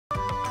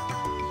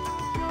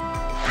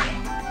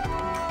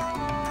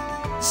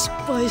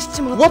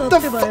What the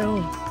fuck?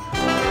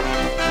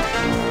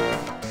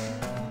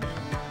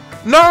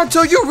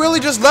 Naruto, you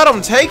really just let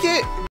him take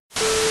it?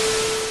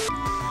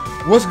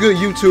 What's good,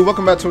 YouTube?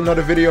 Welcome back to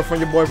another video from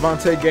your boy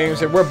Vonte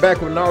Games, and we're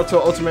back with Naruto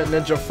Ultimate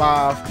Ninja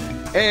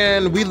 5.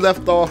 And we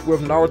left off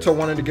with Naruto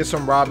wanting to get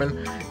some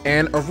Robin,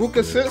 and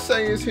Aruka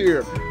Sensei is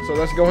here. So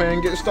let's go ahead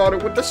and get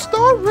started with the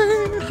story.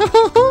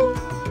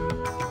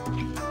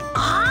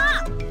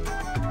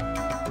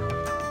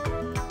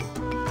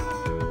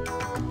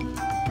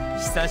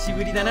 久し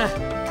ぶりだな、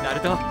ナ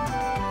ルト。イ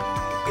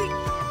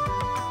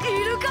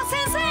ルカ先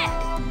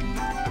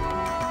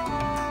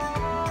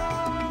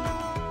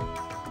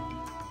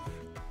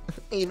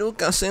生。イル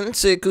カ先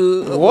生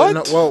く。What?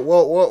 No,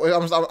 whoa.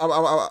 I'm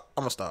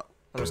gonna stop.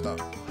 I'm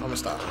gonna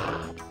stop.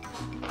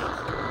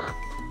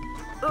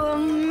 う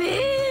め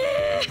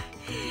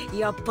え。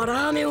やっぱ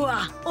ラーメン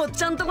はおっ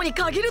ちゃんとこに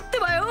限るって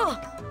ばよ。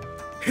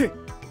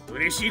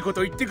嬉しいこ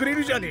と言ってくれ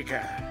るじゃねえか。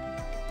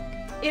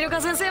イル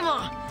カ先生も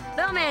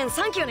ラーメン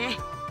サンキューね。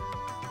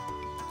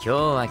今日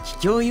は帰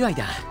郷祝い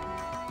だ。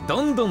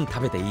どんどん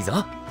食べていい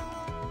ぞ。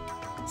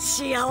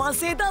幸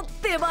せだっ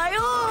てばよ。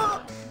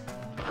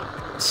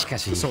しか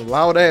し、こ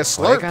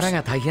れから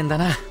が大変だ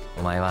な、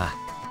お前は。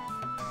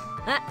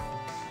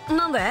え、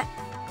なんで？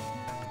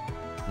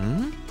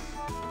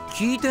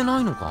聞いて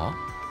ないのか？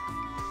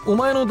お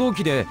前の同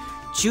期で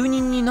中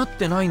忍になっ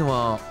てないの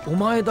はお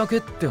前だけ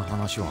って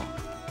話は。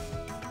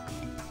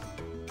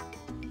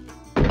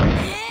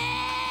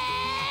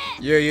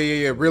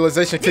Yeah.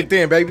 Realization kicked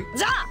in, baby.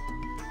 じゃあ、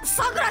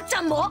さくらち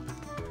ゃんも？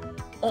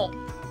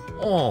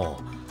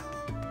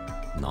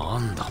な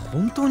んだ、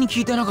本当に聞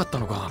いてなかった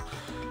のか。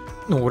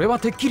俺は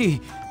てっき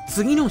り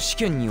次の試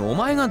験にお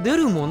前が出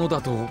るもの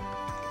だと。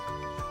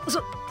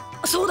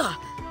そうだ。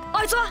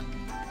あいつは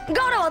ガ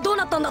ーラはどう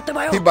なったんだって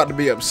ばよ。 He about to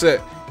be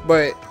upset.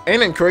 But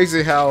ain't it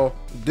crazy how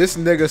this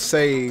nigga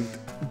saved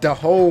the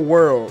whole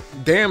world,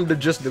 damn to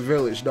just the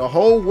village, the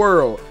whole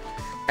world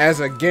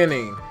as a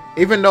Genin.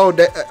 Even though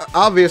that,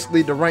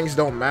 obviously the ranks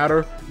don't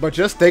matter, but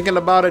just thinking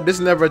about it, this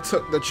never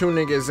took the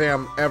tuning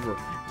exam ever.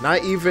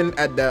 Not even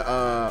at the,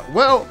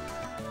 well,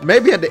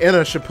 maybe at the end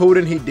of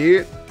Shippuden he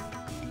did.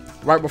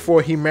 Right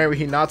before he married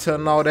Hinata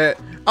and all that.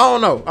 I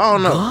don't know,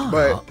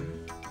 but...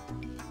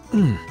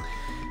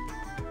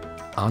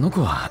 あの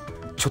子は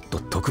ちょっと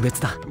特別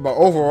だ。But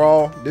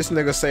overall, this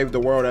nigga saved the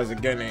world as a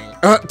Genin.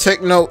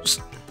 Take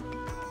notes.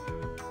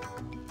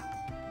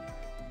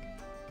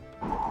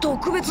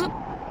 特別っ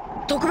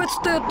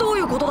てどう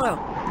いうことだよ。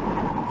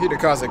He the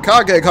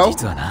Kazekage, ho.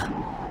 実はな、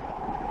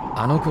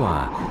あの子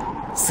は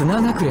砂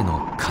隠れ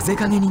の風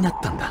影になっ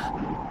たんだ。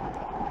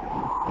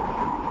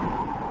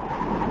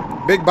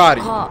Big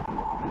body.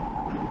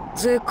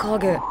 風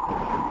影。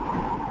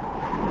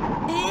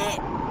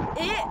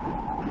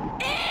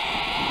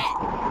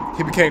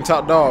He became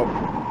top dog.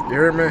 You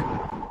hear me?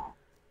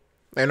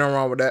 Ain't nothing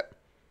wrong with that.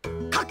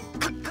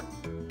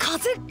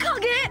 風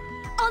影？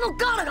あの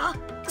ガーラが？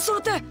それ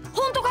って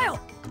本当かよ？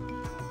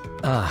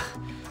あ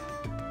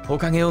あ、ほ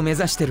かげを目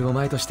指してるお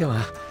前として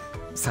は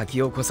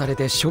先を越され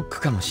てショック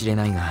かもしれ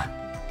ないが。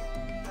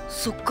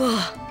そっか。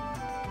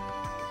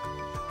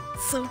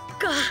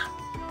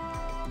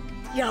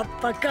やっ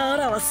ぱガー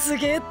ラはす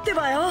げえって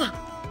ばよ。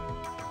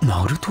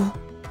ナルト？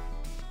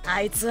あ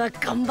いつは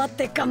頑張っ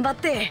て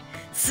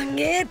すん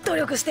げえ努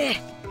力して、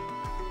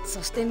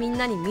そしてみん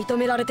なに認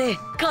められて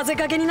風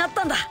影になっ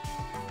たんだ。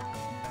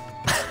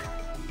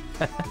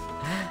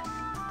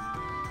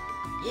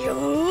よ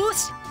ー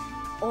し、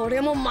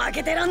俺も負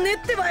けてらんねえっ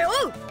てばよ。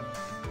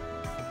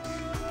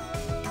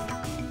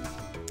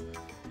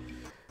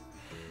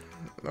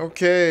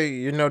Okay,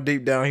 you know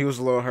deep down he was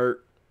a little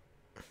hurt.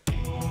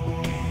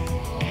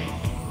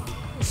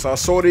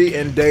 Sasori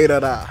and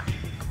Deidara.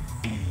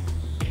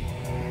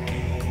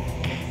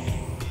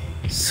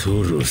 そ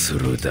ろそ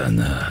ろだ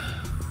な。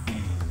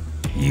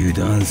油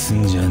断す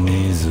んじゃ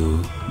ねえぞ、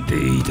デ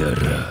イダ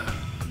ラ。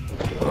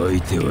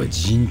相手は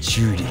人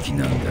中力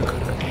なんだから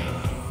な。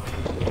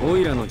オ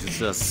イラの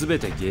術は全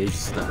て芸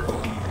術だ。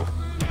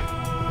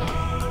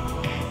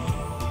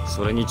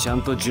それにちゃ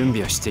んと準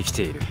備はしてき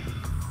ている。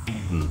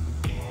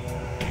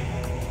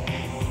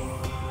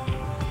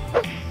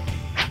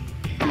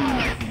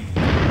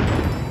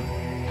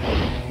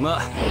ま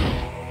あ、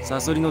サ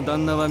ソリの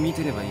旦那は見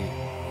てればいい。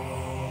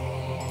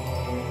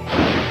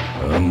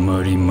あん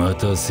まり待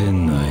たせ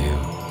んなよ。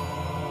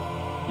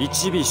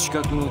一尾四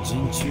角の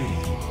人中力。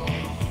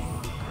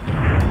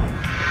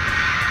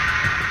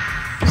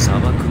砂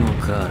漠の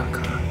ガーラ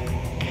か。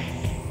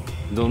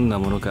どんな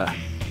ものか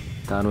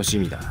楽し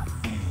みだ。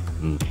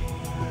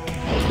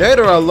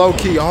Deidara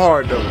low-key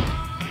hard though.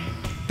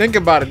 Think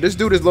about it. This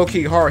dude is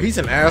low-key hard. He's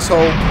an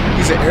asshole.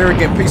 He's an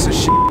arrogant piece of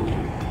shit.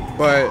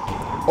 But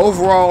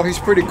overall, he's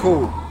pretty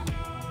cool.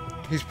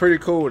 He's pretty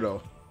cool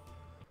though.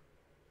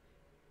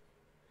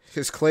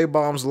 His clay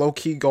bombs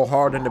low-key go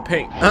hard in the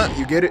paint.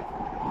 You get it?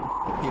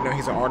 You know,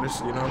 he's an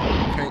artist, you know,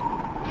 paint.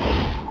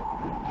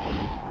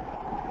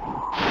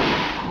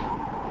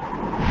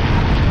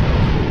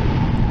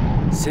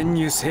 潜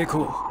入成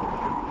功。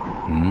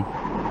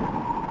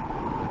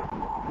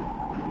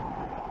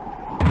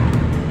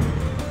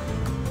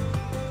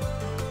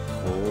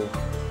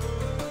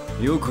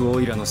よくオ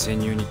イラの潜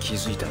入に気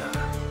づいたな。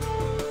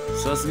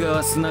さすが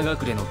は砂隠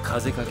れの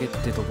風かけっ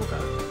てとこか。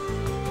こ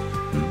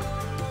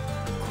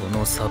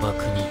の砂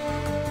漠に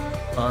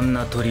あん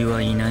な鳥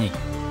はいない。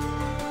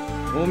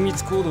隠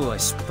密行動は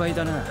失敗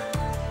だな。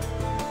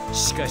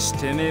しかし、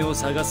てめえを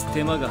探す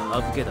手間が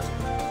省けたぞ。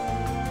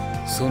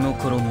その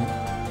頃も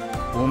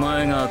お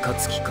前が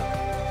暁か。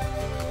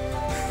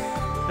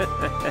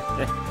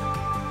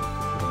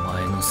お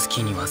前の好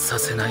きにはさ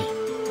せない。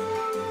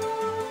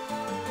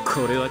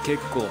これは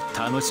結構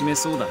楽しめ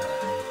そうだな。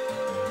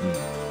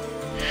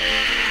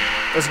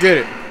Let's get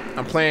it.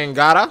 I'm playing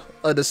GAARA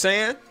of the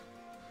Sand,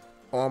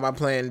 or am I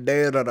playing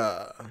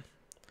Da-Da-Da?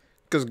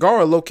 Because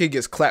GAARA low-key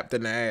gets clapped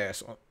in the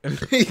ass.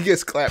 He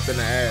gets clapped in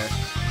the ass.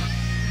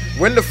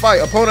 Win the fight.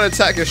 Opponent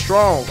attack is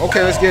strong.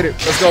 Okay, let's get it.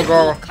 Let's go,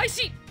 GAARA.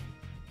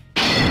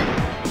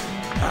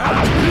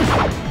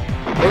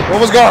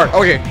 What was guard?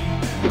 Okay.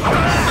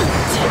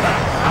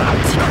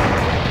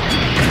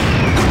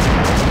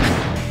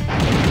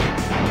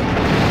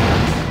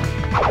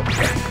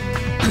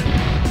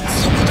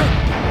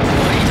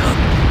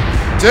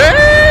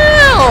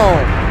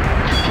 Damn!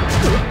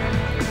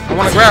 I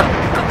want to grab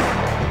him.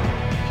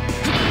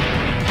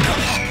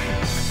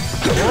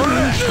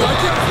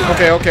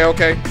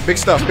 Okay. Big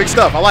stuff.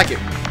 I like it.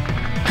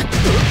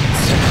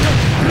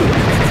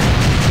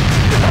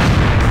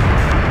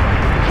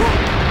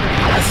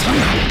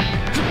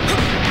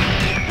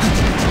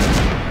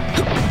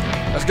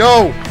 Let's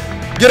go.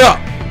 Get up.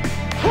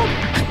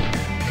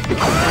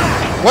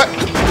 What?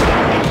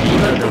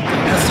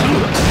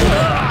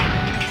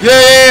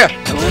 Yeah.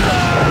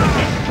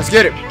 Let's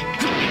get it.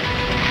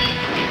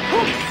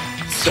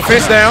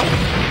 Defense down.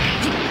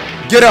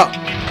 Get up.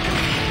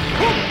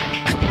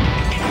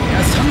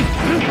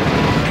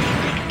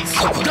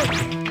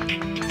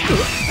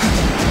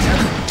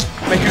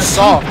 Make you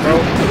soft, bro.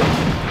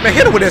 Man,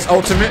 hit it with this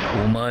ultimate.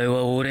 お前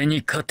は俺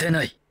に勝て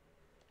ない。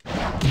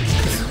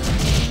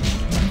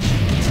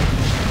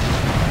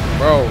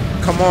 Bro,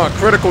 come on,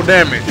 critical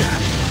damage.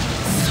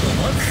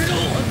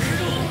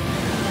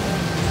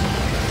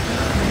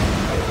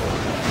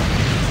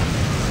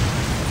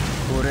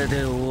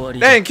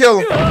 Dang, kill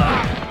him.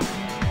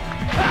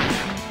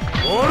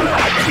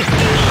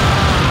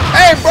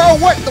 Hey, bro,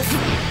 what the f—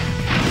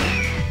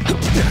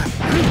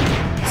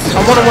 I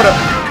wonder what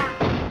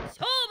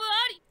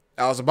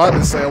I was about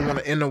to say I want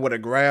to end him with a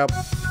grab.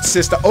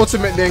 Since the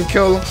ultimate didn't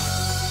kill him,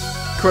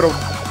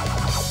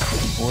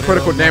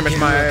 critical damage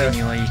my ass.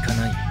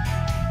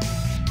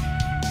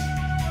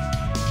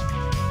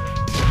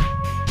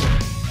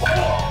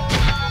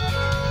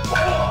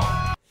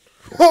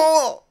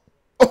 Oh!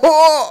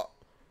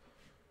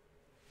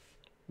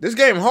 This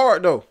game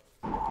hard though.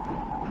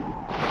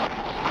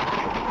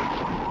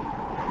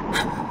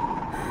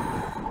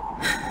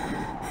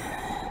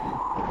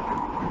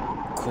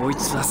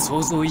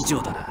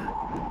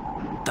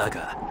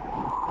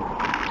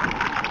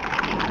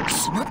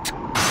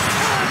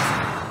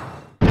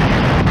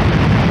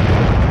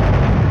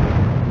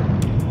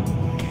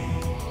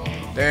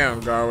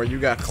 Damn, GAARA, you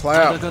got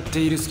clapped.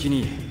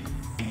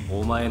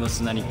 お前の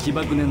砂に起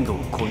爆粘土を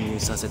混入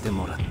させて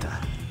もらっ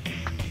た。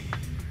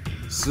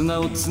砂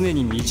を常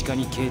に身近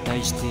に携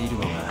帯している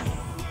の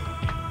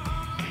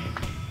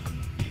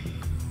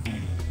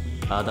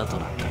があだと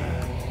なったな。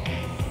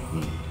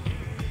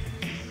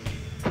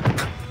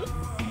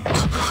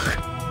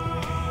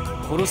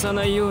殺さ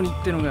ないように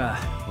ってのが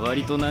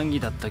割と難儀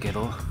だったけ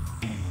ど、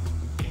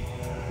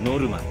ノ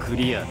ルマク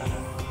リアだな。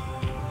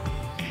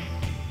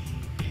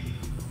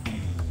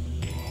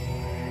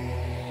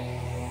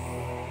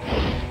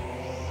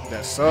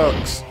That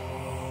sucks.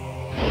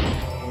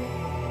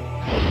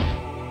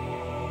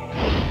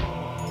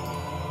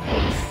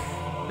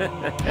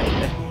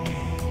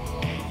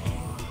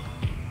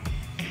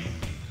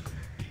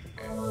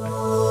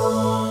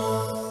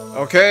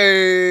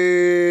 Okay.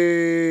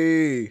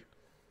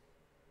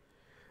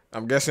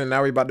 I'm guessing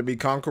now we about to be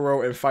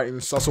Kankuro and fighting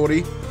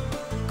Sasori.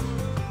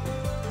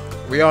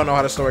 We all know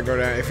how the story go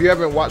down. If you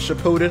haven't watched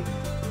Shippuden,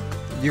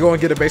 you're gonna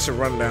get a basic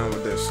rundown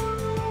with this.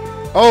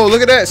 Oh,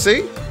 look at that,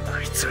 see?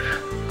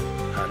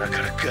 鼻か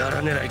らガー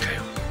ラ狙いか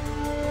よ。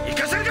行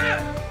かせるか。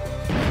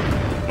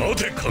待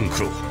てカン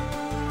クロ。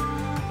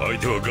相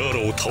手はガー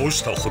ラを倒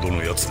したほど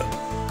のやつだ。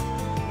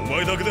お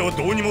前だけでは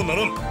どうにもな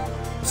らん。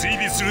追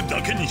尾する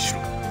だけにし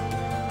ろ。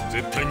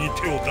絶対に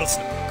手を出す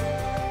な。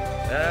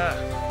あ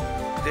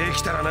あ、で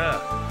きたら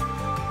な。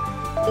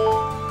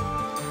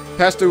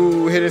Pass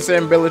through Hidden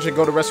Sand Village and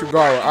go to rescue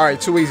GAARA. All right,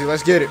 too easy.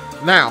 Let's get it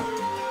now.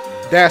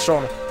 Dash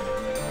on him.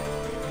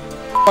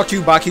 Fuck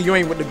you, Baki. You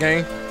ain't with the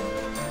game.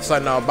 It's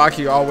like, no,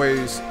 Baki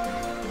always,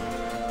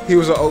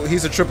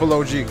 he's a triple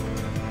OG.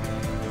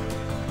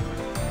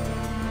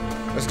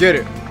 Let's get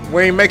it.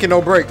 We ain't making no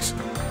breaks.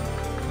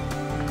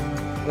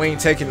 We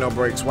ain't taking no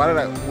breaks. We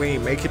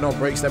ain't making no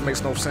breaks? That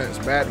makes no sense.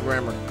 Bad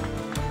grammar.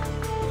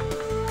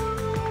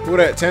 Who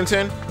that?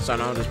 10-10? Sorry,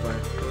 no, I'm just playing.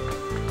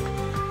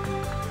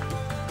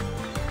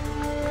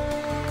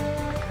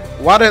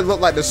 Why did it look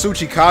like the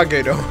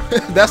Tsuchikage though?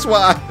 That's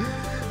why.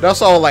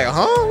 That's all like,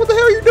 huh? What the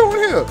hell are you doing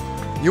here?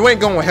 You ain't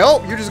gonna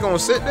help? You just gonna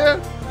sit there?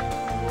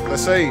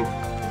 Let's save.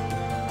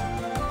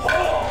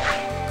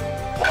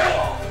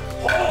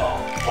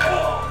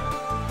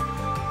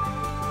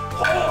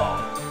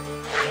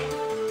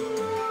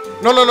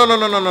 No, no, no, no,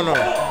 no, no, no, no.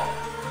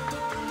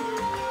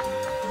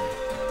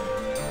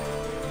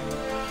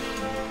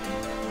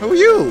 Who are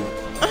you?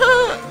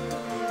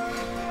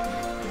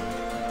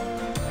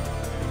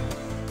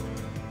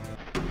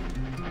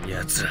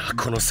奴らは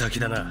この先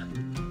だな。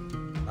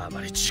あ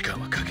まり時間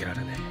はかけられ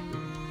ね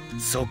え。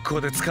速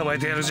攻で捕まえ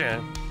てやるじゃ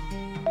ん。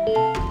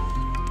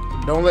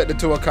Don't let the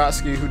two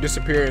Akatsuki who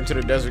disappear into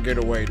the desert get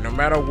away. No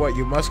matter what,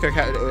 you must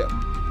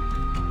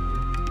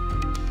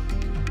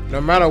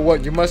No matter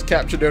what, you must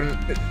capture them.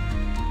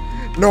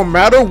 No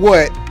matter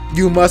what,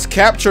 you must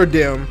capture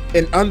them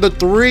in under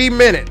 3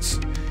 minutes.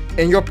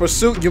 In your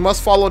pursuit, you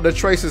must follow the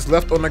traces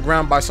left on the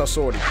ground by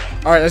Sasori.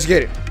 Alright, let's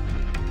get it.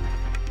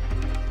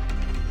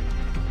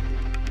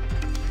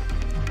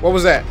 What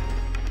was that?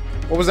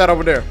 What was that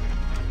over there?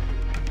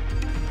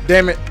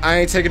 Damn it, I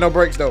ain't taking no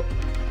breaks though.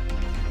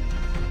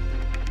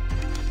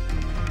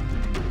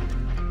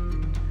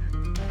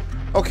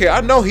 Okay,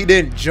 I know he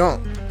didn't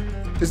jump.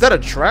 Is that a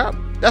trap?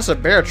 That's a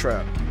bear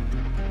trap.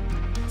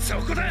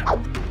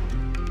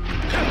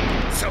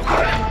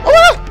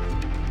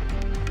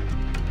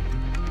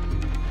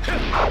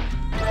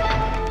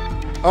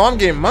 Oh, I'm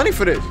getting money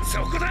for this.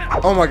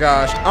 Oh my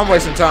gosh, I'm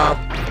wasting time.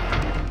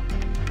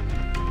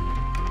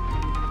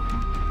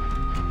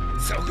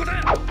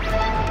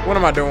 What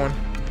am I doing?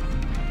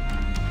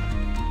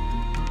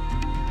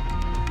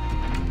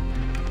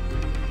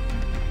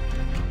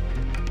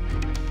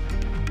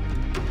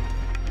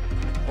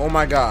 Oh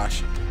my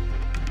gosh.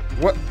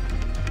 What?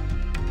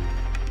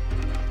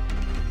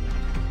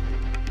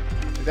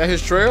 Is that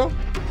his trail?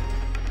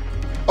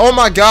 Oh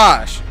my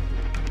gosh.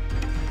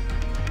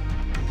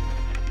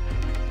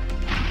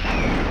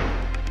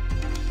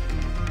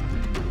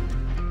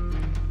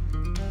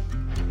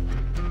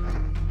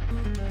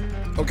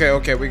 Okay,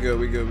 okay, we good,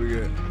 we good, we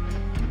good.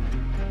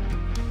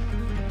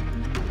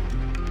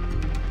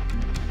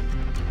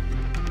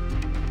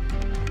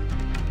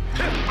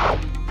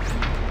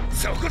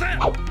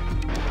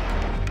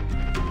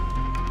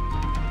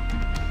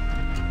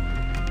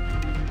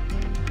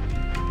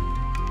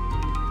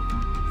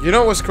 You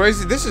know what's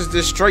crazy? This is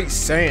just straight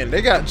sand.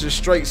 They got just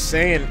straight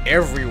sand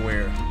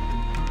everywhere.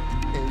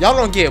 Y'all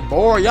don't get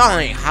bored. Y'all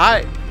ain't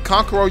hot.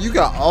 Kankuro, you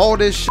got all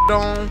this shit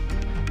on.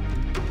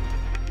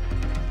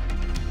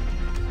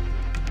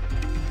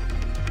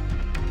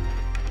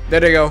 There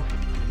they go.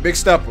 Big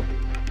stepper.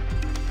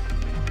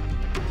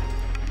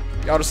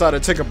 Y'all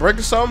decided to take a break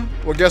or something?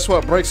 Well, guess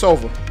what? Break's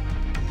over.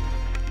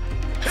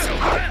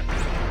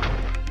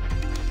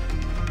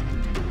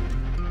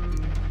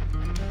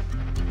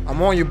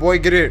 I'm on you, boy.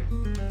 Get it.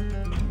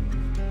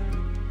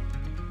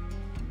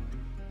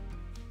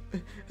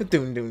 That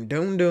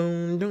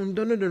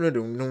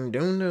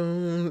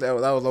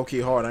was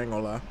low-key hard, I ain't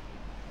gonna lie.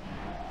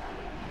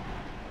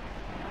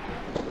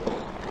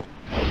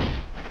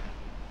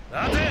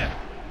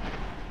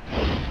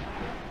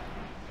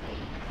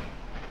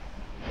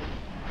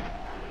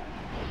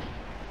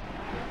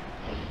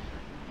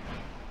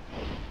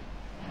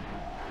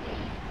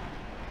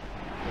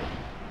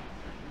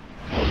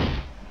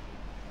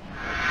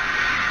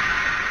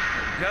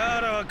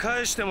 GAARA は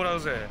返してもらう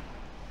ぜ。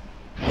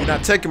 You're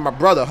not taking my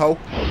brother, ho.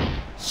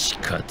 仕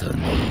方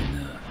ね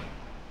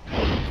え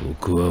な。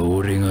ここは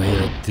俺が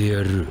やって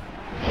やる。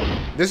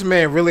 This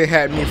man really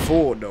had me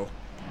fooled, though.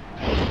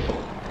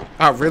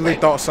 I really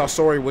thought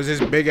Sasori was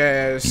this big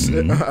ass,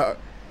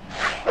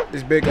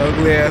 this big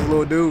ugly ass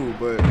little dude,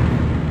 but.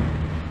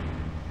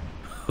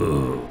 ほ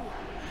う、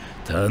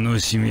楽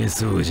しめ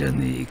そうじゃ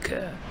ねえか。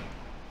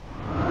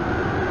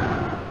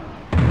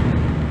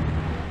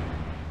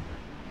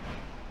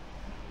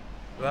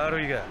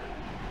 悪いが、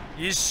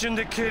一瞬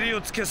で蹴り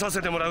をつけさ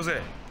せてもらう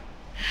ぜ。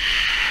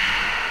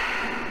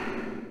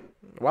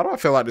 Why do I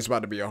feel like this is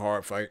about to be a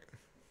hard fight?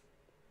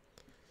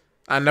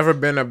 I've never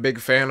been a big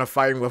fan of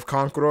fighting with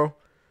Kankuro.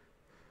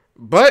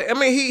 But, I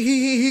mean,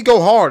 he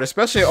go hard,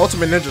 especially in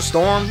Ultimate Ninja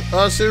Storm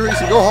series.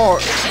 He go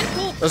hard.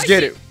 Let's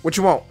get it. What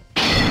you want?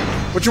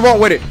 What you want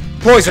with it?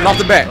 Poison off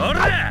the bat.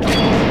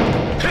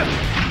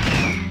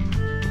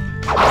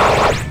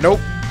 Nope.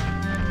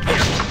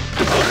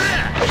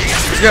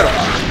 Let's get him.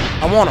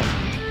 I want him.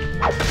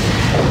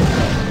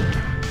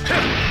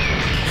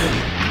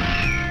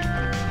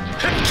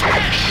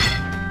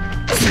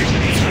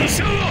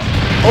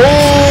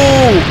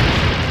 Oh!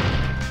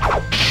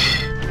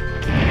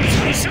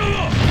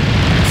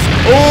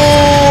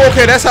 Oh,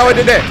 okay, that's how I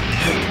did that.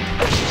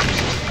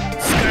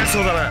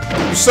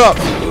 You suck.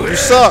 You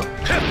suck.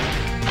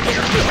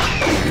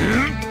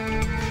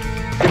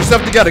 Get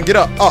yourself together. Get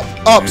up.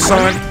 Up,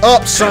 son.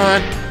 Up,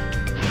 son.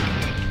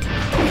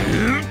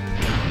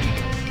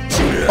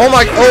 Oh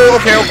my. Oh,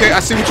 okay, okay. I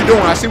see what you're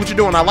doing. I see what you're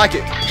doing. I like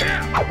it.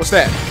 What's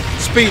that?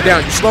 Speed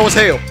down. You slow as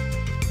hell.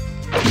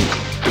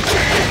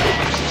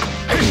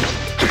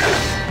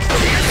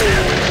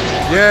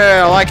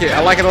 Yeah, I like it. I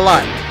like it a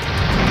lot.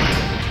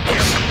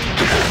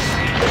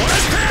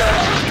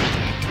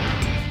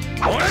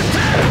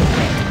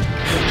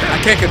 I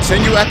can't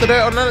continue after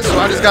that or nothing, so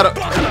I just gotta.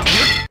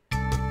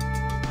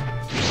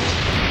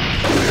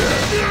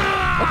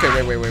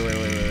 Okay, wait.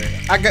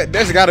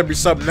 There's gotta be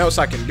something else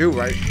I can do,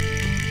 right?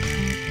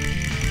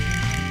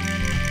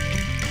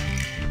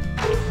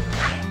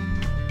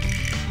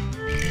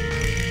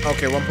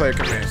 Okay, one player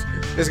commands.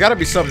 There's gotta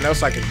be something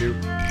else I can do.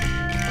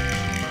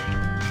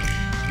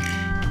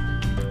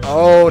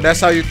 Oh,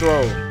 that's how you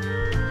throw.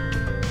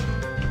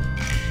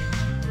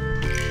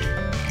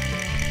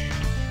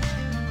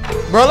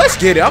 Bro, let's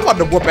get it. I'm about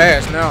to whoop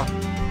ass now.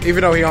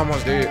 Even though he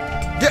almost did.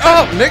 Get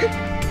up, nigga.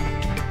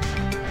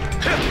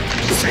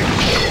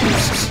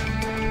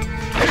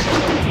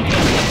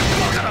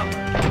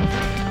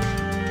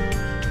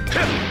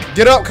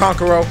 Get up,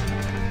 Conqueror.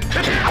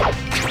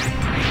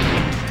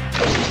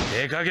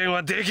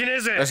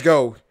 Let's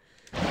go.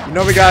 You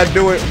know we gotta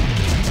do it.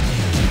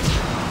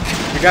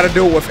 We gotta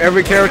do it with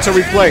every character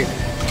we play.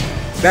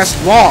 That's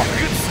law.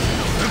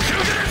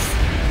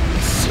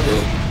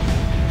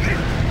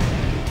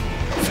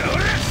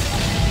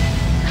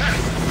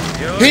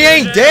 He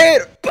ain't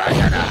dead.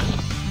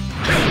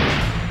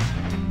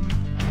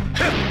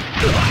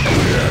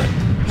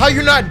 How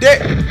you not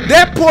dead?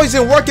 That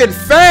poison working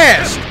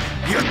fast.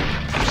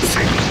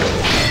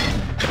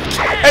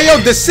 Hey yo,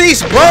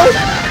 deceased, bro.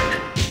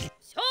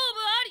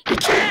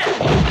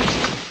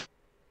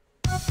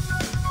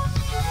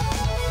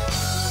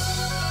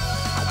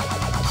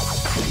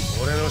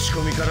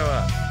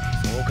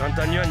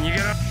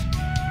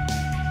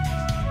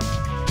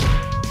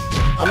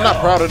 I'm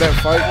not proud of that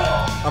fight.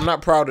 I'm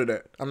not proud of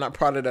that. I'm not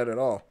proud of that at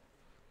all.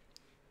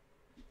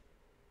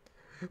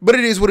 But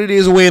it is what it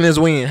is. Win is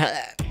win.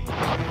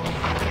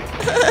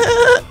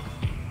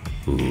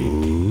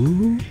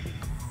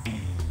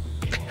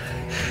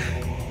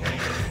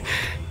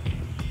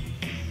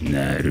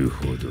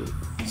 Naruto.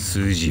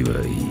 筋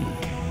はいい。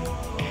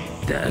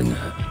だが、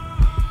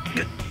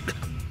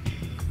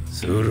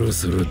そろ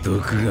そろ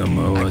毒が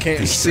回っ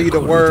てきた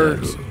頃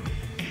だろう。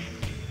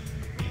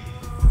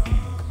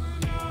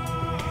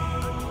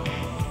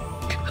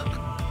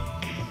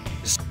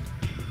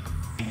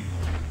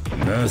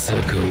まさか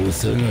お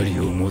下がり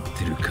を持っ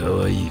てる可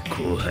愛い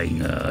後輩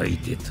が相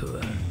手と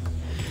は。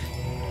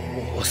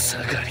お下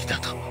がりだ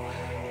と。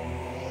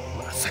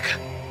まさか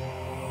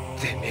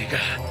てめえが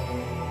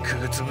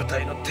傀儡部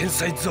隊の天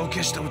才造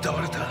形師と歌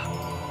われた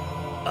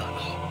あ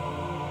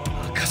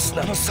の赤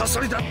砂のサソ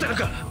リだったの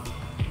か。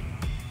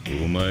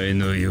お前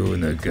のよう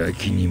なガ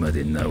キにま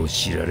で名を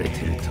知られ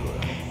てると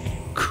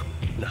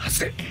は。な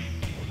ぜ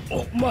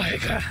お前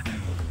が。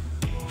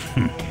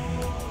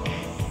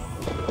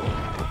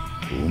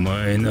お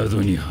前な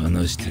どに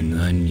話して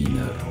何に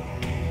なる。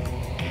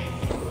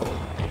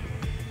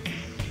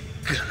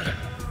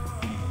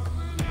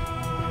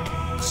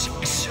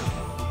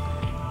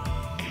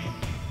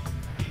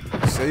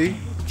See?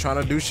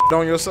 Trying to do shit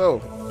on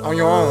yourself. On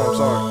your own, I'm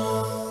sorry.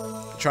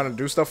 Trying to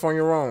do stuff on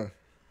your own.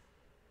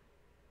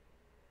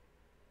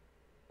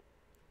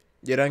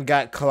 You done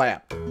got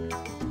clapped.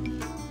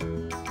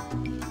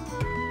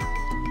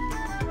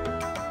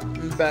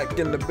 Back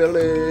in the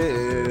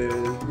village.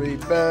 We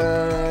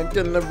back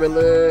in the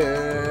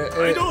village.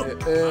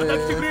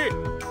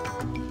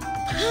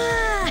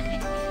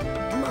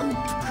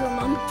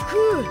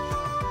 Manfuku.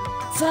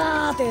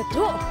 さて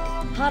と、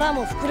腹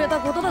も膨れた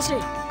ことだし、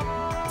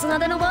綱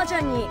手のばあちゃ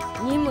んに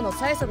任務の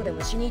催促で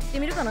もしに行って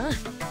みるかな。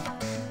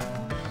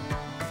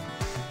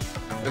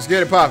Let's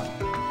get it, Pop.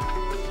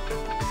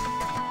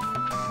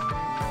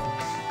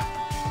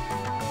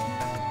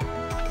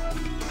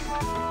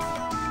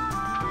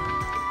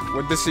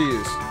 What this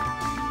is?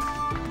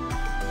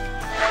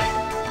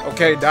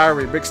 Okay,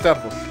 diary, big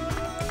stepper.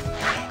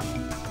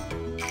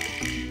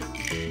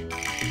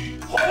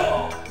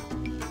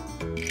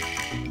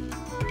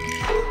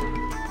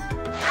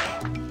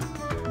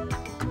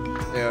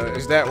 Yeah,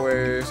 it's that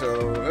way,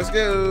 so let's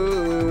go.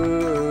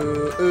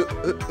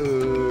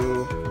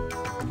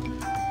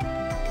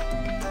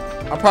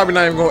 I'm probably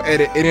not even gonna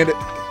edit any of it.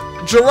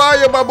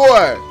 Jiraiya, my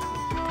boy!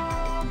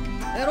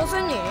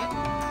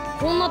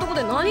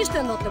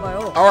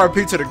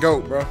 RIP to the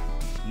GOAT, bro.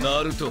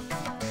 Naruto,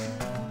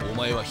 お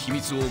前は秘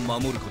密を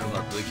守ること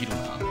ができるな。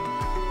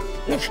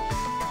い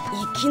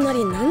きな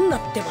りなんだ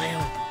ってばよ。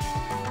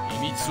秘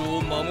密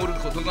を守る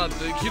ことがで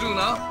きる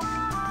な。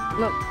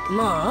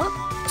まあ、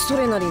そ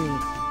れなりに。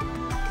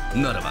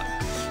ならば、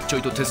ちょ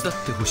いと手伝っ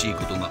てほしい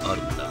ことがあ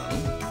るんだが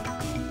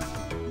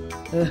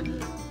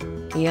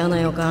の。嫌な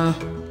予感。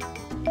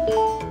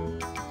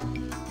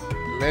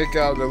Make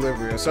out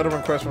delivery. A sudden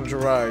request from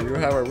Jiraiya. You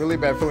have a really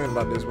bad feeling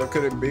about this. What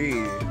could it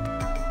be?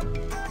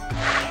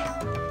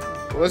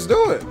 Let's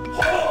do it. お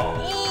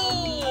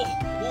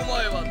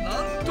前は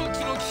なんと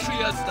気の利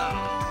くやつだ。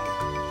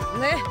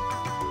ね、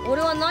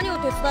俺は何を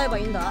手伝えば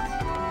いいんだ？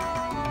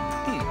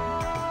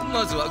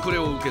まずはこれ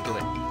を受け取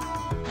れ。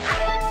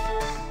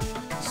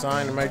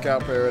Sign to make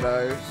out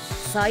paradise.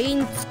 サイン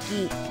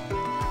付き。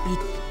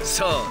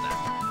そう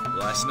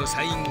だ。わしの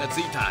サインがつ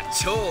いた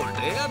超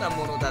レアな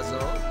ものだぞ。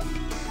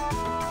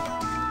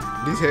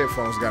these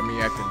headphones got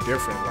me acting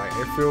different. Like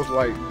it feels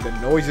like the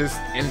noises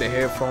in the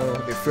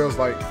headphone, it feels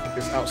like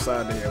it's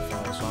outside the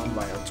headphones. So I'm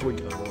like, I'm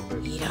tweaking a little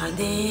bit. いら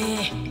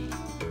ね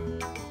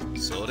え。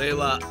それ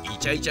はイ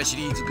チャイチャシ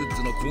リーズグッ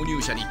ズの購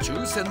入者に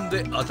抽選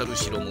で当たる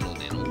代物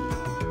での。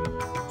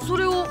そ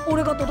れを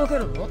俺が届け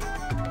るの？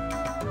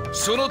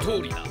その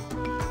通りだ。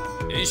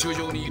練習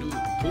場にいる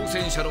当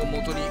選者の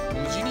もとに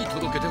無事に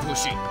届けてほ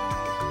しい。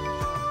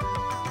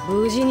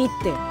無事にっ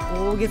て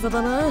大げさ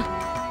だな。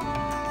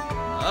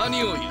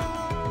何を言う。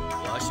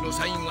わしの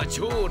サインは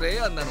超レ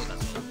アなのだ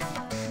ぞ。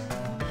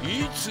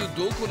いつ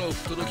どこの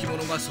不届き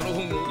者がその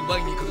本を奪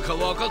いに来るか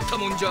分かった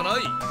もんじゃない。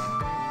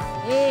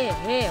分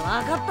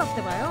かったっ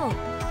てばよ。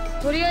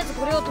とりあえず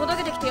これを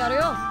届けてきてやる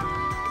よ。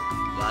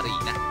悪い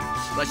な。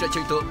わしはち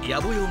ょいと野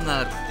暮用が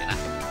あるんで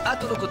な。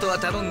後のことは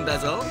頼んだ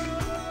ぞ。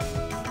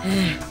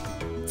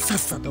さっ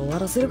さと終わ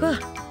らせるか。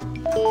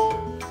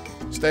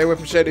 Stay away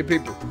from shady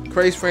people.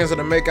 Crazy friends of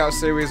the Makeout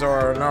series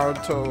are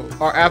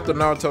after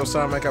Naruto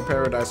Sun Makeout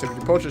Paradise. If you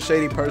approach a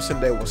shady person,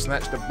 they will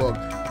snatch the book.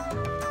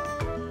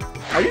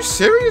 Are you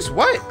serious?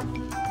 What?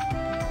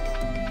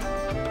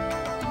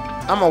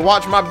 I'm gonna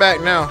watch my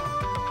back now.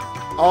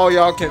 All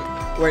y'all can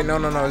wait. No,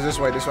 it's this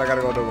way. This way. I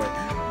gotta go the way.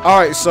 All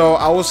right, so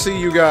I will see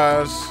you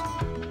guys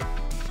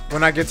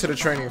when I get to the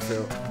training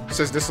field.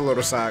 Since this is a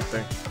little side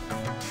thing.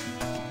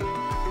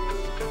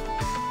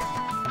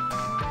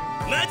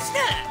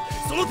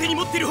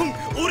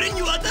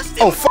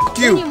 Oh, fuck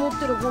you! 手に持っ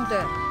てる本って。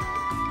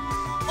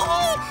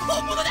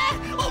本物だ。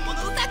本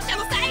物の作者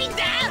のサインだ。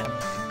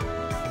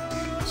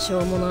しょ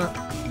うもな。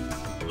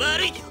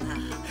悪いけどな。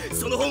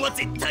その本は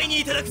絶対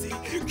にいただくぜ。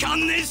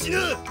観念し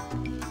な。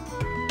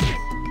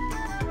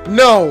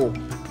No!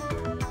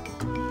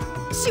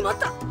 しまっ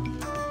た。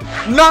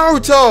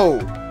Naruto!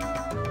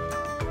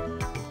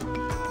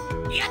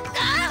 やった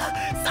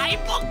ー。サイン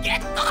本ゲッ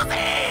トだぜ。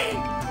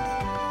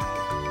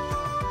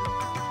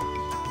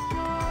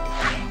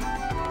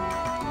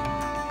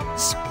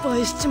失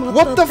敗しちまっ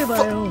たってば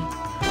よ。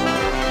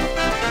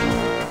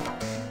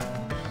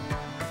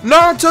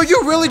Naruto,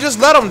 you really just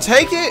let him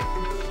take it?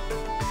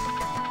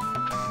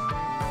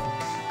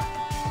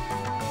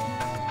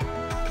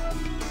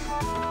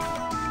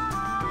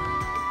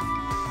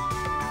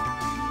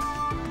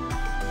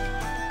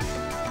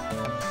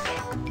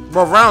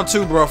 Bro, round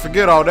 2, bro.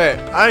 Forget all that.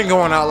 I ain't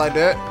going out like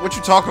that. What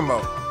you talking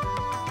about?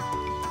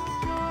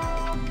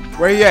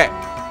 Where he at?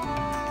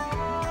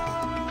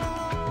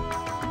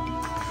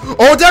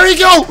 Oh, there he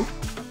go!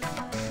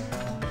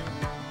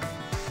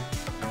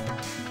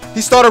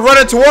 He started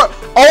running toward.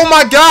 Oh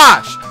my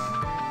gosh!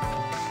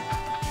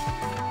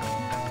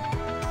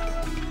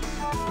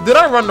 Did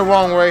I run the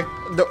wrong way?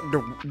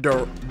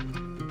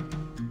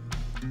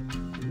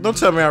 Don't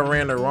tell me I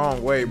ran the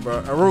wrong way,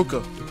 bro.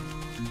 Aruka.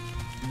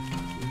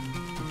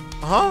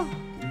 Huh?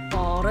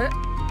 あ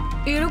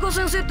れ？イルカ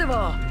先生って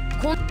ば。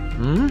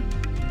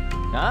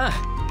ああ、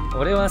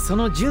俺はそ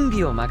の準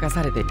備を任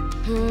されて。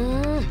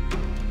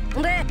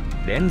で、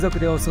連続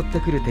で襲って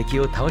くる敵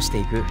を倒して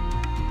いく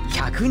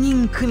100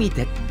人組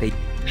手って。へ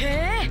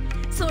え、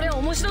それ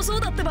面白そ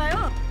うだってば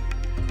よ。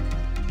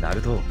ナ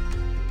ルト、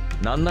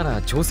なんなら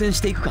挑戦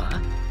していく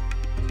か？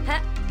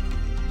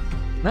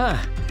なあ、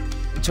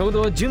ちょう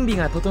ど準備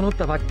が整っ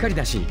たばっかり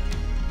だし、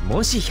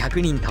もし100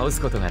人倒す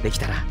ことができ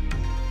たら。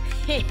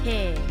へ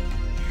へ。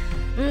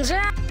じ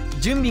ゃあ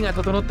準備が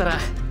整ったら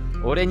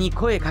俺に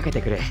声かけ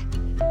てくれ。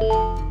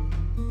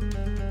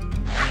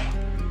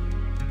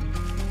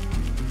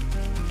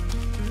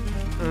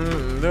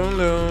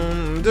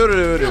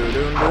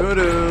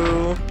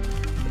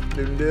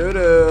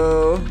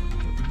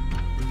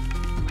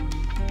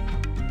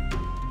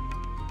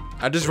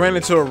I just ran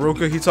into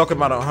Aruka. He talking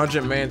about a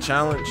 100-man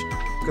challenge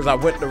because I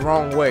went the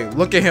wrong way.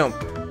 Look at him.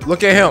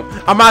 Look at him.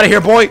 I'm out of here,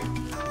 boy.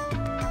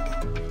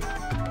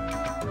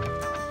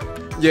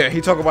 Yeah, he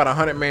talking about a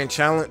 100-man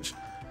challenge.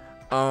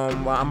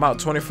 I'm about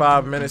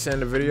 25 minutes in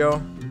the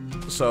video,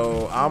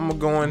 so I'm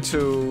going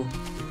to.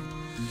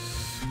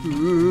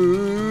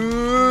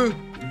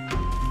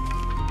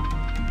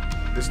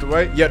 This the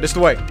way? Yeah, this the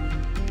way.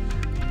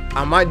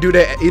 I might do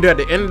that either at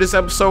the end of this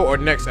episode or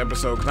next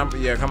episode, cause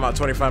I'm out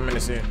 25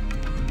 minutes in.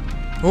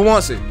 Who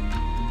wants it?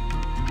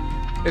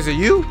 Is it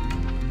you?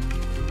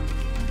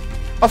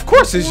 Of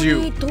course it's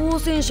you. 当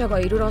選者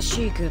がいるら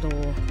しいけど。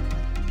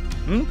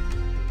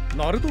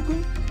ナルト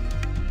君？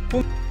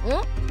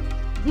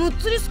むっ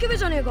つりスケベ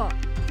じゃねえか。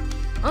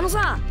あの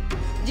さ、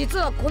実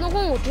はこの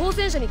本を当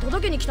選者に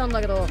届けに来たんだ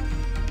けど。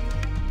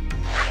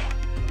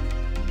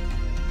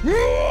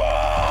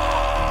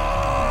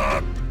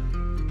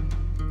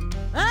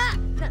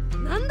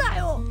なんだ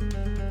よ。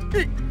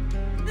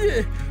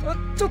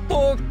ちょっ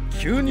と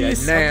急に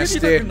叫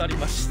びたくなり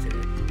まして。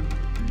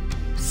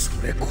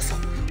それこそ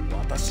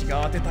私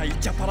が当てたイ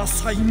チャパラ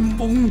サイン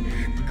本グ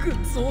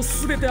ッズを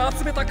すべて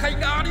集めた甲斐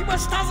がありま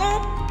した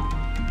ぞ。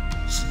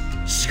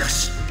しか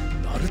し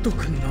ナルト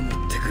君が持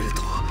ってくる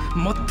と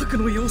は全く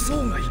の予想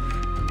外。こ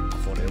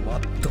れは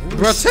ど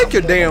うした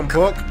もの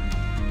か。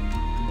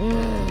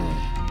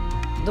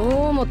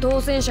どうも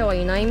当選者は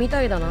いないみ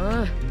たいだ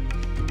な。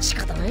仕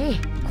方ない。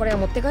これは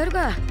持って帰る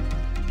か。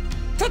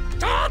ちょっ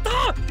と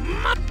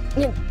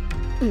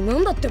な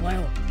んだってば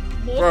よ。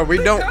 Bro, we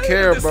don't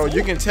care, bro.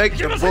 You can take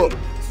the book.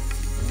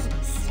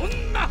 そ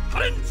んなハ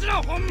レンチ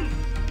な本。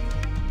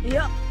い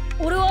や、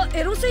俺は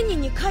エロ仙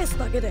人に返す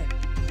だけで。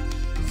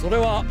それ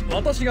は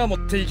私が持っ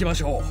ていきま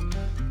しょう。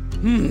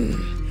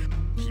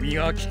君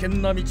が危険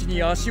な道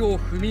に足を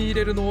踏み入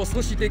れるのを阻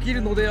止でき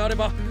るのであれ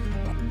ば、こ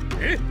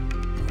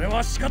れ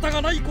は仕方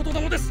がないこと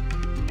なのです。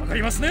わか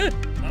りますね、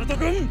ナルト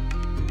君。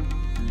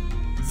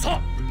さ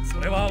あ、そ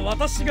れは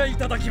私がい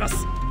ただきます。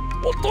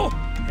おっと、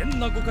変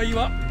な誤解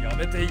はや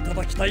めていた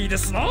だきたいで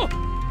すな。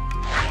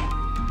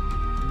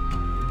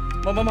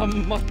まっ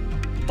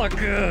たく。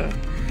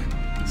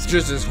It's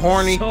just as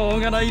horny. しょう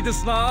がないで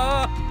す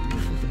な。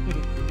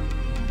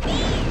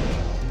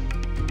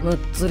むっ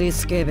つり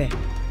スケベ。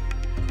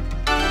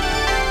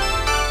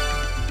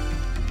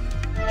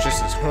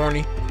Just as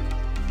horny.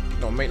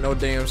 Don't make no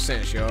damn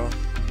sense, y'all.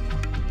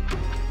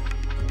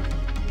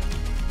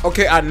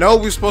 Okay, I know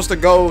we're supposed to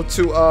go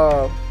to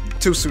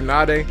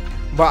Tsunade,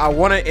 but I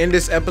want to end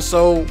this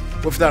episode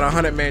with that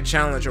 100-man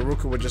challenge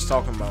Aruka was just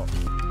talking about.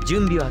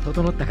 準備は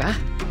整ったか？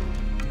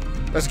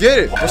 Let's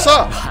get it. What's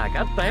up? わ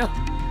かったよ。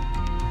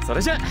そ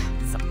れじゃ、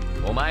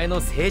お前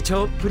の成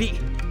長っぷり。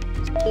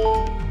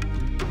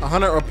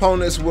100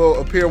 opponents will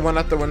appear one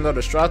after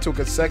another. Strive to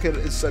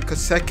consecutive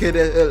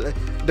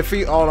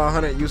defeat all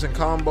 100 using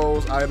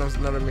combos, items,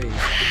 and other means.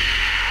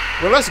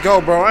 Well, let's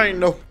go, bro. I ain't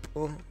no.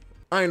 Oh!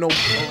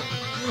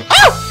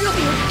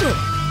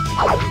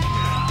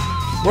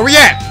 Where we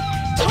at?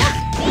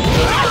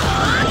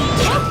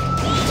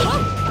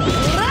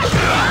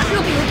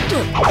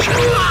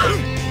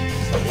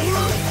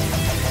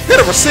 Hit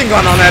a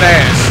Rasengan on that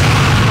ass.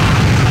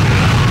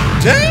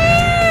 Damn.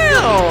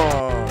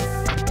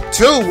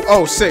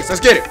 206.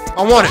 Let's get it.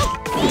 I want it.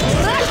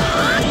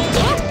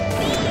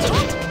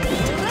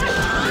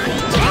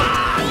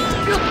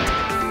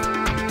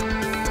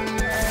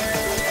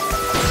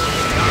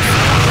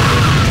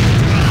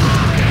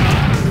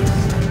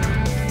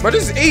 But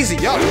this is easy,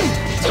 y'all.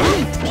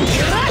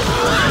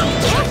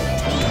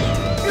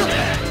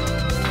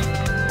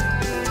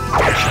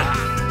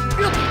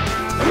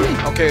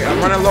 Okay, I'm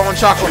running low on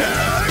chocolate.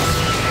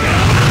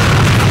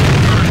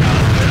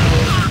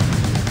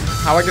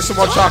 How I get some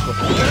more chocolate?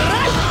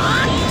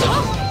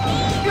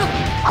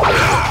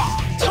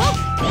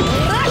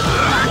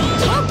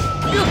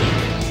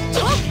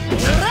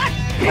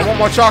 I want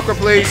more chocolate,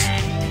 please.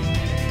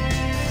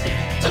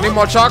 I need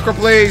more chocolate,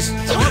 please.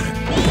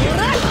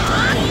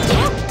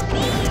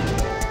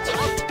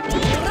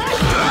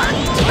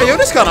 Hey, yo,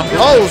 this kind of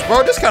blows,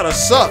 bro. This kind of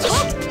sucks.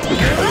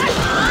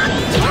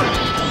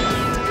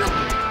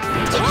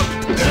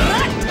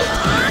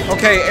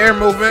 Okay, air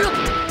movement.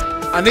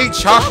 I need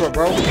chocolate,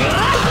 bro.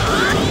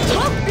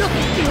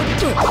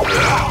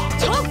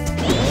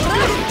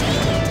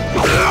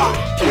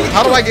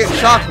 How do I get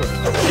chocolate?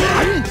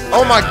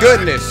 Oh my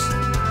goodness.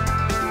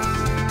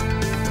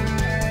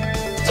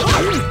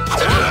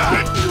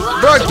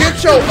 Bro,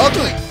 get your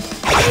ugly.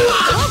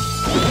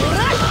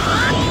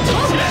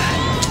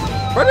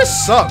 Bro,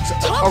 this sucks.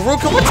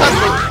 Aruka, what type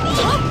of...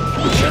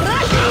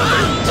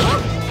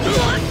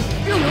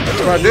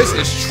 Bro, this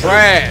is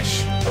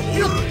trash.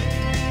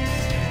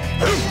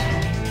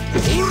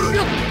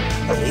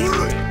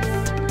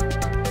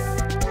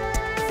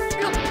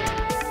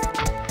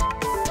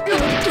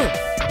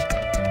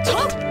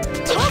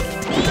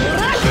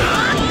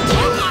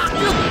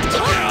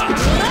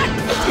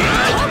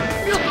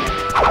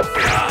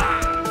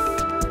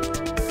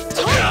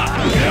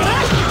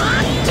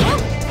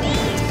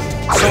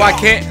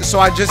 So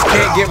I just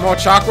can't get more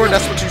chakra?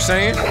 That's what you're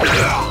saying?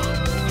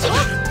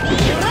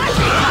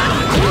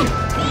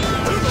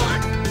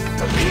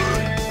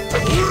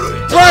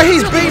 Bro,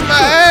 he's beating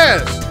my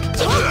ass!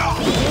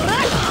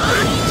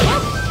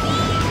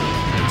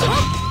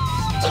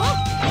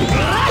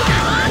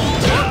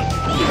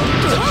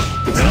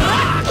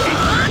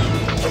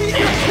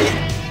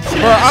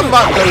 Bro, I'm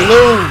about to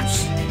lose.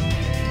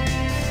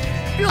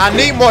 I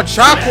need more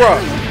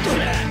chakra.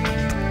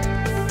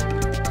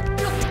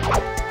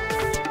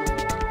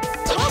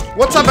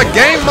 What type of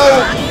game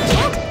mode?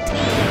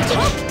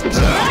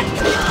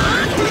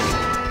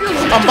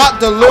 I'm about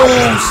to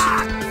lose.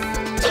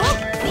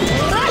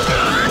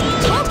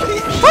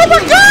 Oh my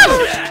god!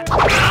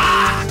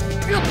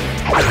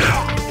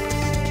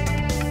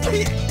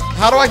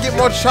 How do I get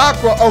more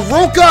chakra?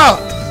 Aruka!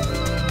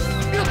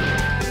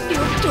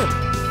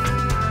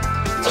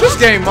 This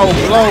game mode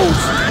blows.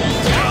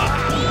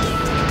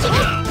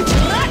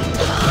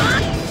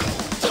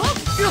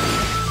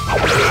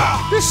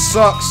 This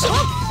sucks.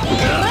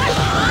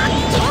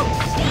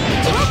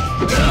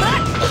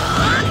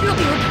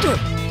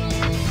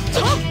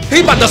 He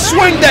about to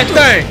swing that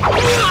thing.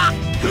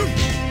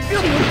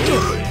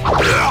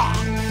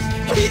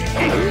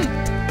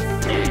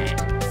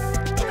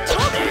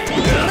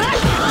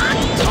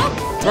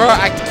 Bro,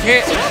 I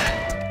can't.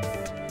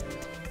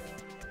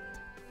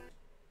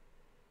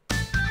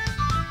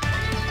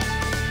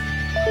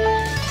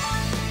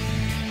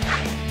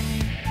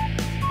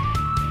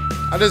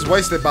 I just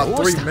wasted about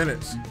 3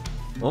 minutes.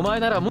 お前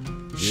ならも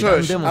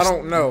Shush, I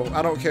don't know.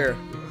 I don't care.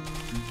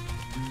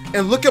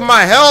 And look at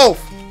my health!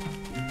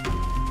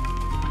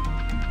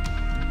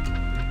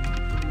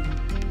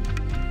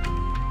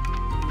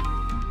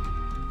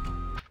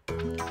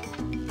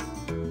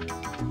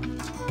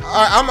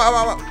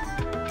 Alright,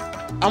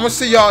 I'm gonna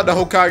see y'all at the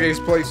Hokage's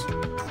place.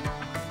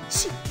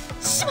 し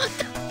まっ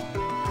た。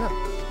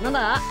なん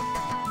だ？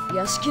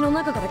屋敷の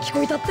中から聞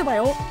こえたってば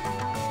よ。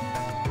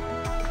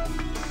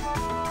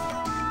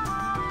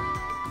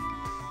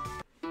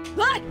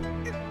わい！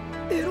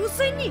エロ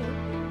仙人？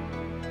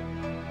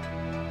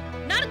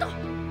ナルト、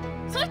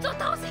そいつを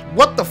倒せ。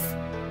What the f...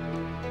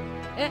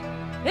 え？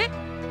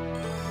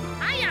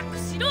早く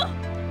しろ。あ、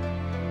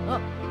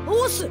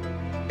オース。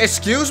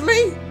Excuse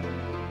me?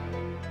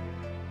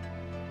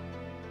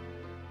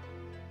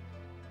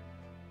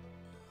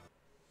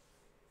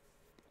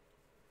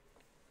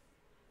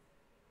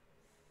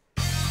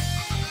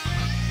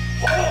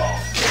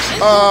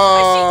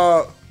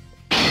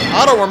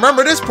 I don't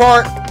remember this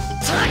part.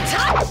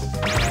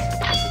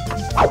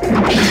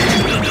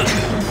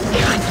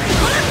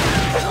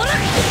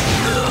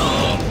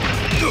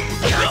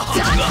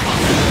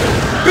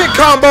 Big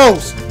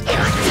combos.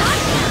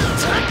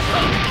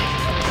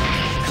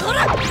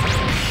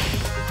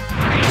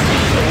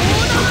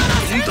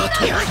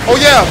 Oh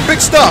yeah,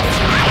 big stuff.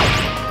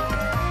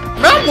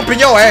 Man, I'm whooping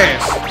your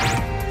ass.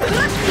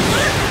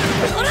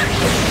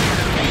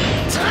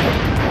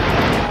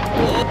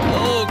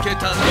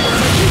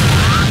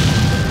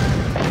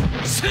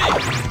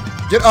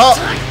 Get up.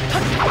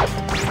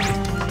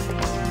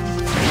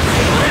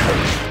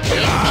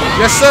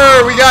 Yes,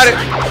 sir. We got it.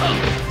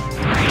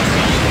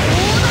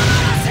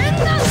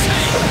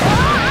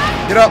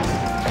 Get up.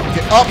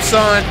 Get up,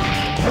 son.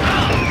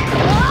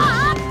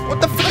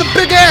 What the f***? The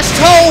big ass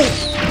toe.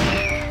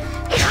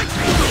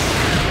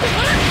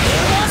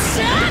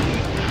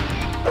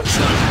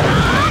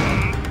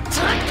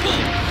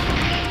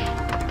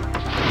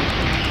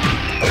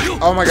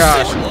 Oh my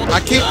gosh. I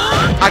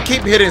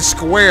keep hitting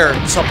square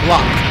to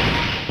block.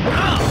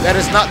 That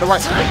is not the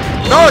right.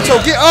 Naruto,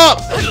 get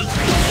up!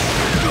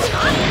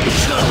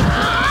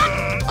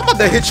 I'm about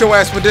to hit your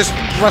ass with this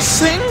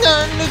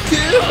Rasengan,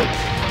 kid.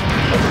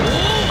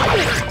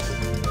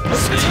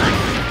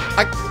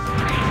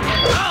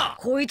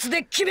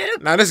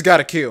 Now this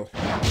gotta kill.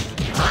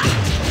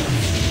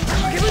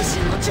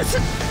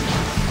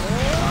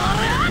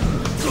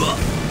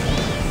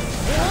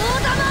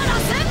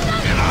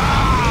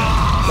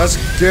 Let's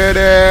get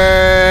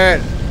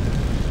it.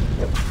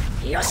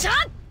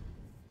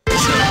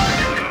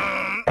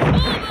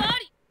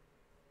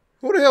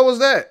 Who the hell was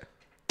that?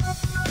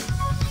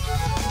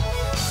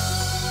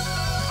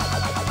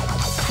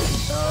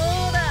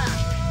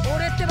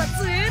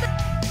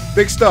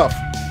 Big stuff.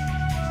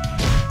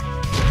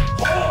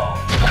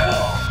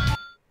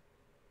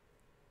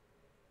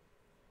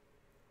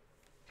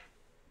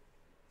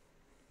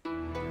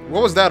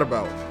 What was that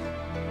about?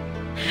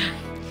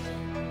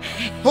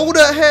 Who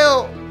the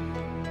hell?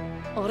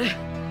 あれ、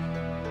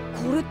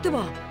これって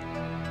ば、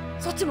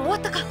そっちも終わ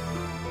ったか。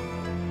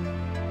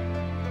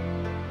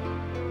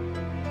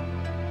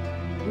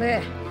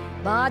ねえ、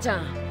ばあちゃ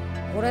ん、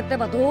これって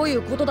ばどうい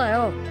うことだ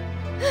よ。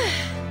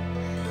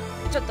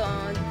ちょっと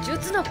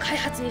術の開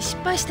発に失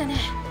敗してね。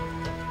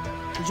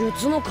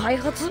術の開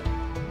発？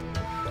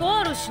と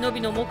ある忍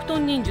びの木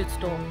遁忍術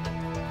と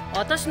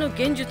私の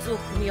幻術を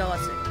組み合わ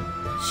せ、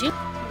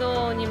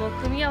どうにも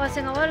組み合わ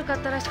せが悪かっ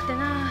たらしくて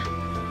な。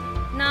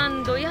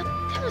何度やっ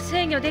ても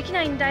制御でき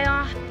ないんだ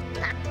よ。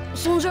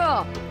そんじ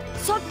ゃあ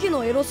さっき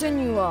のエロ仙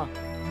人は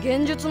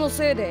幻術の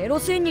せいでエロ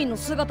仙人の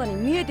姿に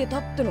見えてた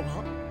っての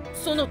か？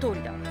その通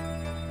りだ。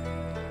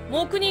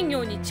木人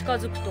形に近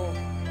づくと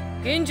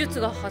幻術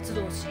が発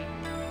動し、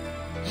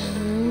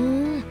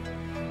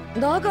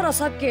だから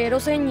さっきエロ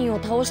仙人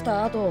を倒し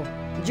た後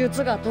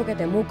術が解け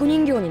て木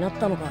人形になっ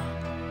たのか。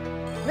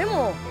で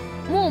も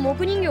もう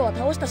木人形は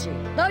倒したし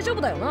大丈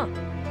夫だよな。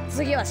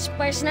次は失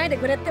敗しないで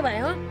くれってばよ。い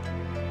や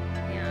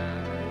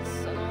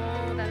そ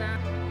うだな。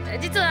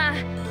実は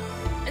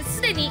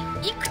すでに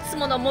いくつ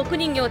もの木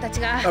人形た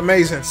ちが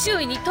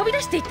周囲に飛び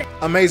出していった。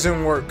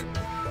Amazing work.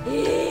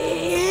 You're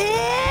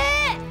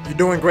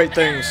doing great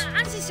things.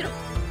 安心しろ。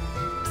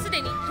す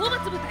でに討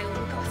伐部隊を向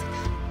かわせ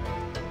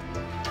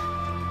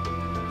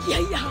た。いや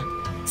いや、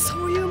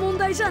そういう問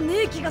題じゃ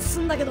ねえ気がす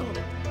んだけど。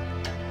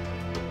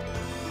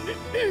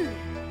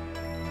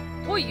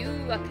とい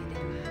うわけで、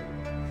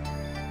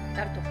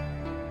ナルト、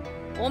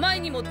お前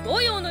にも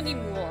同様の任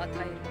務を与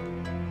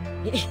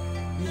える。い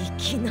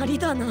きなり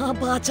だな、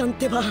ばあちゃんっ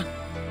てば。いい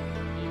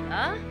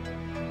か、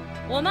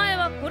お前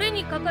はこれ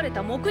に書かれ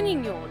た木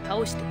人形を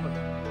倒してこい。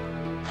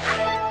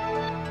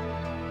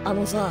あ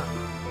のさ、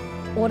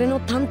俺の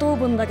担当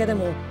分だけで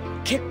も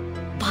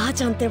ばあ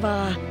ちゃんって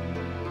ば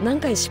何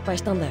回失敗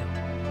したんだよ。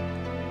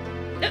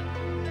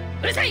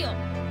うるさいよ。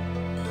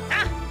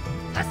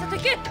さっさと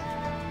行け。あ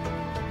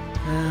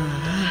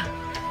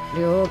あ、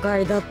了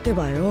解だって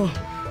ばよ。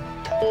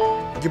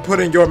You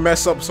putting your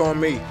mess ups on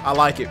me. I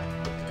like it.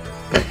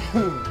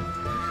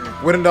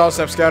 Wooden dolls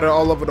have scattered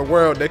all over the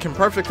world. They can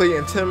perfectly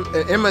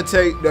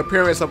imitate the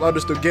appearance of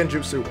others through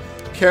genjutsu.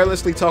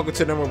 Carelessly talking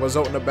to them will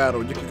result in a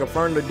battle. You can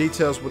confirm the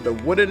details with the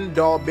Wooden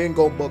Doll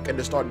Bingo book in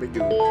the start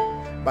menu.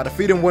 By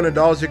defeating wooden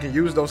dolls, you can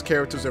use those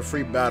characters in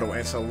free battle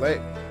and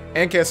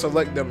can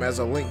select them as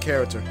a link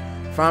character.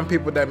 Find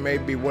people that may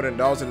be wooden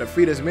dolls and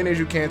defeat as many as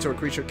you can to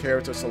increase your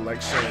character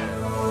selection.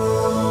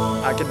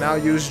 I can now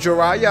use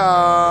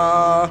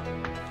Jiraiya.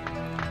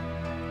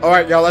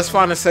 Alright, y'all, let's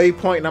find a save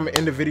point and I'm gonna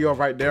end the video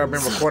right there. I've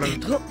been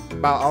recording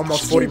about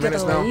almost 40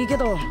 minutes now.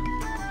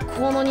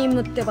 この任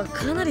務ってば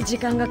かなり時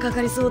間がか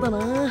かりそうだな。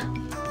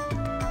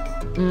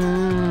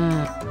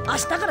明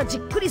日からじっ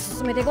くり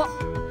進めていこう。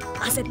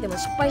焦っても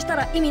失敗した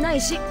ら意味な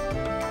いし。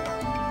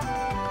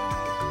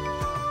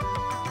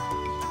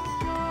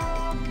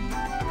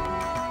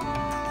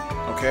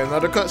Okay,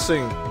 another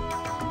cutscene.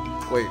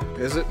 Wait,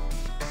 is it?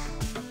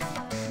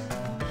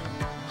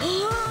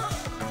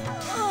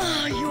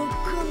 よ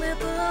く寝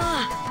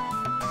た。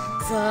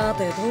さ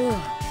てと、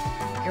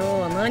今日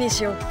は何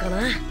しよっか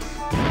な。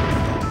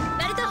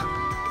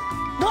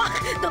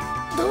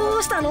ど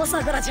うしたの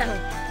さくらちゃん。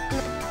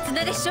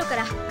綱手師匠か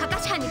らカカ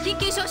シ班に緊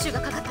急招集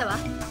がかかったわ。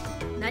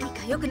何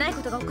か良くない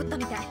ことが起こった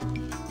みたい。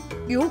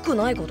良く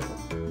ないこと？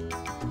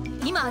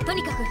今はと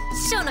にかく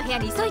師匠の部屋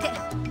に急いで。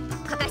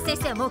カカシ先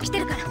生はもう来て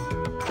るから。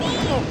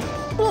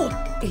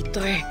一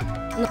体。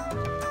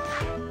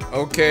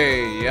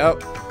Okay,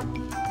 yep.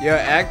 Yeah,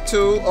 Act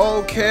 2.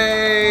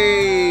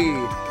 Okay.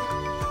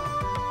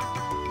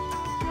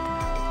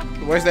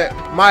 Where's that?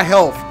 My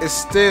health is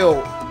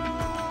still.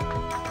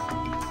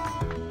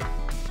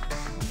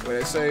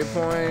 Wait, save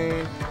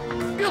point.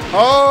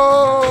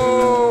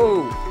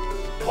 Oh!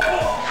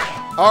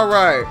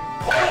 Alright.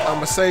 I'm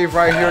gonna save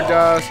right here,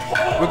 guys.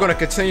 We're gonna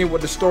continue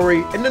with the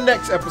story in the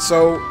next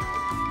episode.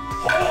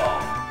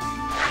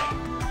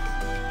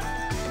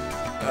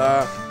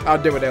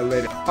 I'll deal with that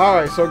later.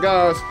 Alright, so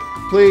guys,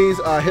 please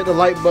hit the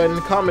like button,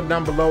 comment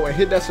down below, and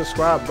hit that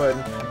subscribe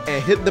button.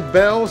 And hit the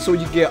bell so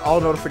you get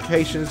all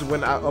notifications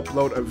when I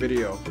upload a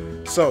video.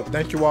 So,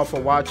 thank you all for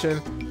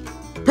watching.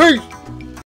 Peace!